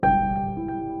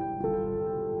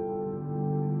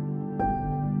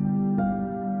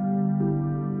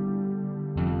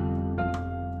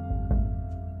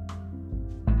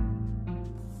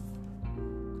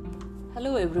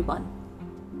everyone.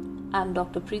 I'm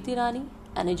Dr. Preeti Rani,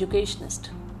 an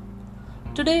educationist.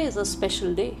 Today is a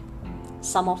special day.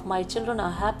 Some of my children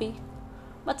are happy,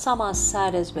 but some are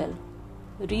sad as well.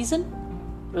 Reason?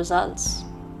 Results.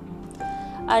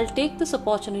 I'll take this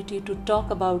opportunity to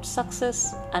talk about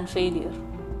success and failure.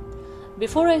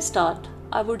 Before I start,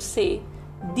 I would say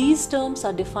these terms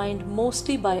are defined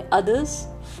mostly by others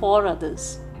for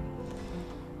others.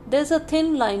 There's a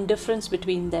thin line difference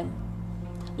between them.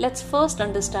 Let's first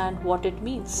understand what it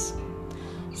means.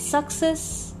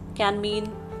 Success can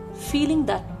mean feeling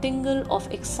that tingle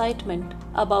of excitement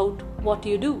about what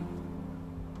you do,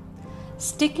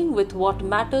 sticking with what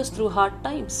matters through hard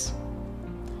times,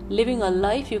 living a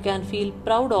life you can feel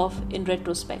proud of in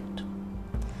retrospect.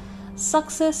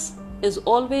 Success is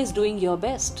always doing your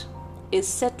best, is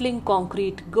settling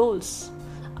concrete goals,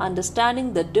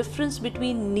 understanding the difference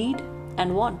between need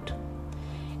and want.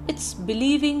 It's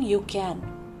believing you can,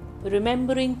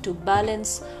 remembering to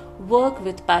balance work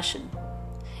with passion,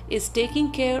 is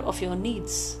taking care of your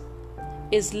needs,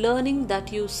 is learning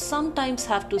that you sometimes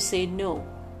have to say no.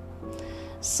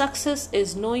 Success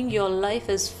is knowing your life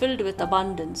is filled with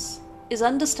abundance, is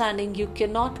understanding you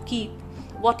cannot keep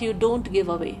what you don't give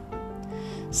away.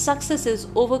 Success is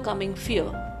overcoming fear,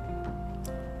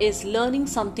 is learning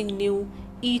something new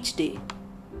each day,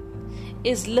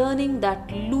 is learning that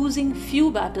losing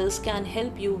few battles can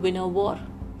help you win a war,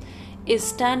 is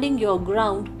standing your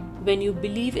ground when you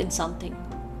believe in something.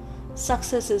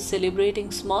 Success is celebrating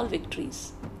small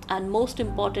victories, and most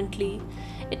importantly,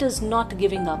 it is not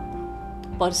giving up.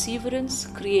 Perseverance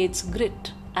creates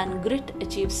grit, and grit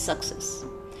achieves success.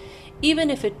 Even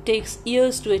if it takes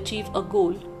years to achieve a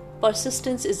goal,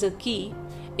 persistence is a key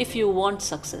if you want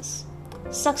success.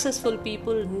 Successful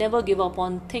people never give up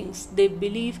on things they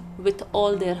believe with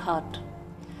all their heart.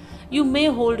 You may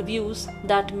hold views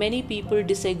that many people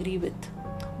disagree with,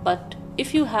 but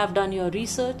if you have done your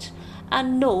research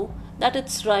and know that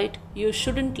it's right, you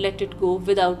shouldn't let it go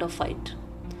without a fight.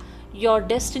 Your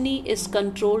destiny is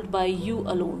controlled by you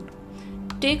alone.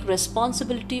 Take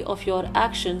responsibility of your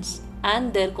actions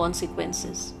and their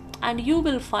consequences, and you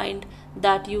will find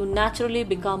that you naturally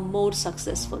become more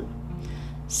successful.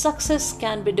 Success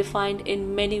can be defined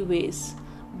in many ways,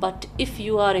 but if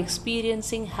you are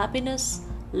experiencing happiness,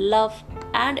 love,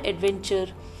 and adventure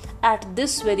at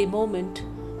this very moment,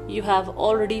 you have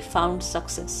already found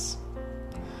success.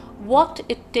 What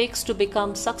it takes to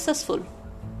become successful?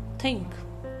 Think.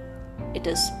 It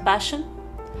is passion,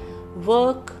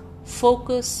 work,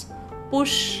 focus,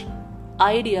 push,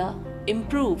 idea,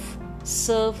 improve,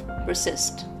 serve,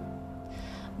 persist.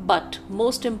 But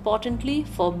most importantly,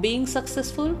 for being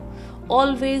successful,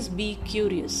 always be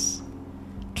curious.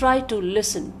 Try to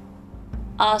listen,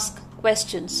 ask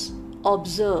questions,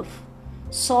 observe,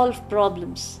 solve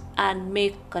problems, and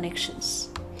make connections.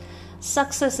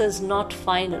 Success is not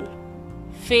final.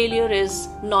 Failure is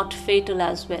not fatal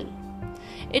as well.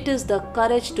 It is the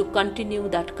courage to continue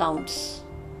that counts.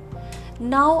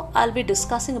 Now I'll be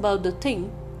discussing about the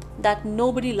thing that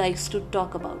nobody likes to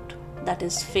talk about, that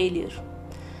is failure.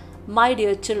 My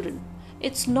dear children,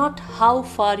 it's not how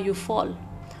far you fall,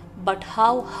 but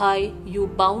how high you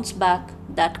bounce back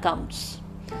that counts.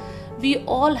 We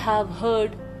all have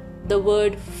heard the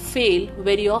word fail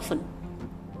very often.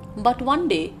 But one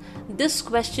day, this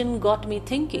question got me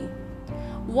thinking,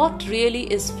 what really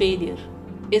is failure?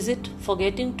 Is it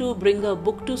forgetting to bring a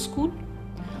book to school?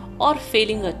 Or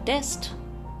failing a test?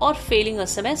 Or failing a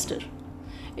semester?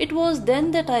 It was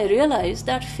then that I realized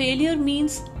that failure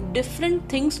means different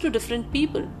things to different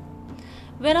people.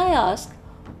 When I asked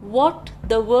what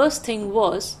the worst thing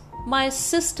was, my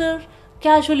sister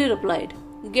casually replied,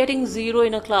 getting 0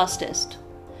 in a class test.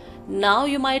 Now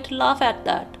you might laugh at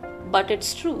that, but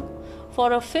it's true.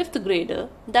 For a 5th grader,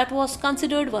 that was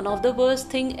considered one of the worst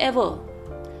things ever.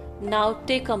 Now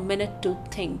take a minute to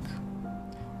think.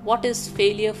 What is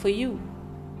failure for you?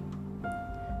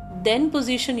 Then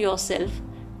position yourself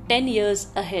 10 years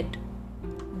ahead,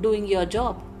 doing your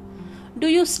job. Do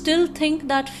you still think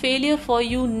that failure for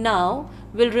you now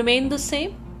will remain the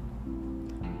same?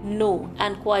 No,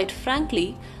 and quite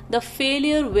frankly, the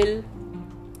failure will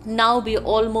now be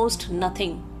almost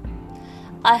nothing.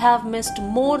 I have missed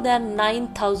more than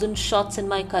 9,000 shots in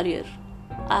my career.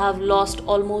 I have lost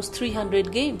almost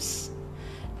 300 games.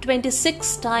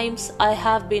 26 times I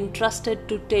have been trusted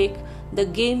to take the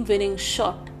game-winning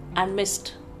shot and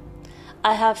missed.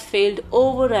 I have failed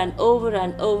over and over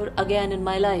and over again in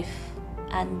my life,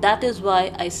 and that is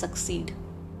why I succeed.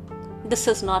 This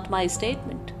is not my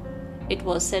statement. It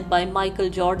was said by Michael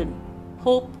Jordan.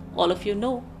 Hope all of you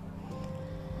know.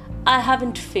 I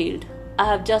haven't failed. I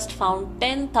have just found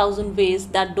 10,000 ways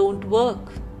that don't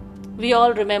work. We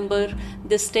all remember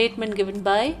this statement given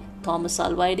by Thomas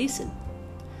Alva Edison.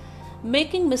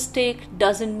 Making mistake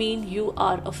doesn't mean you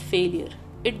are a failure.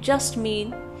 It just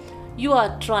means you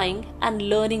are trying and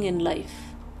learning in life.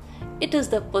 It is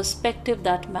the perspective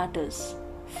that matters.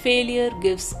 Failure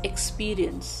gives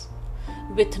experience.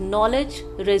 With knowledge,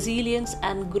 resilience,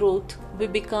 and growth, we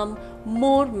become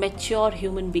more mature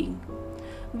human beings.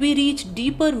 We reach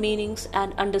deeper meanings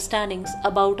and understandings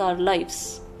about our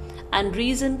lives and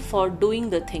reason for doing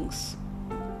the things.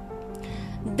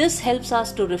 This helps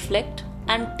us to reflect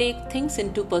and take things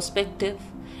into perspective,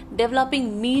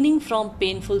 developing meaning from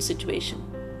painful situation.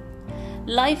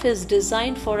 Life is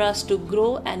designed for us to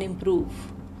grow and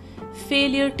improve.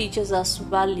 Failure teaches us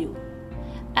value.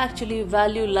 Actually,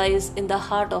 value lies in the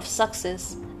heart of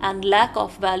success, and lack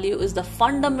of value is the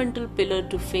fundamental pillar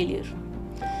to failure.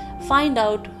 Find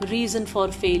out reason for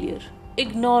failure.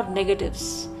 Ignore negatives.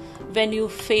 When you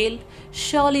fail,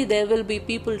 surely there will be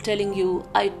people telling you,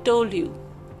 "I told you,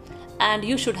 and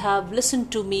you should have listened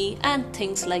to me," and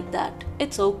things like that.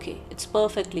 It's okay. It's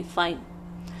perfectly fine.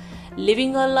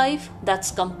 Living a life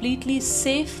that's completely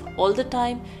safe all the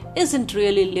time isn't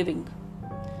really living.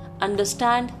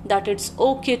 Understand that it's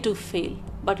okay to fail,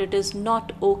 but it is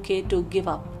not okay to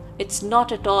give up. It's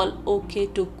not at all okay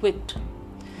to quit.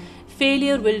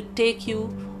 Failure will take you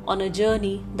on a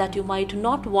journey that you might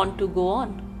not want to go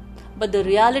on. But the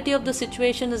reality of the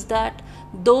situation is that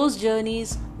those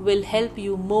journeys will help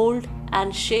you mold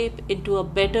and shape into a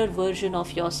better version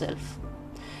of yourself.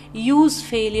 Use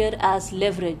failure as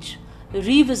leverage.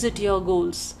 Revisit your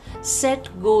goals. Set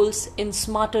goals in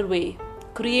smarter way.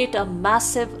 Create a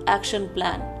massive action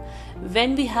plan.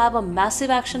 When we have a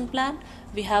massive action plan,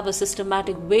 we have a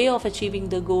systematic way of achieving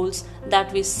the goals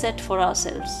that we set for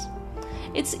ourselves.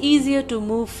 It's easier to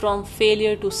move from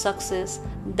failure to success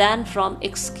than from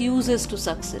excuses to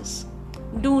success.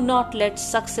 Do not let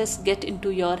success get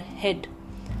into your head,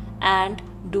 and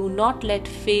do not let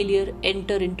failure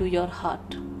enter into your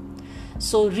heart.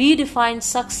 So redefine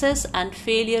success and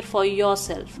failure for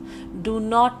yourself. Do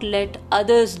not let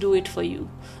others do it for you.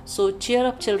 So cheer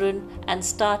up, children, and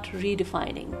start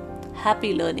redefining.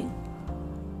 Happy learning.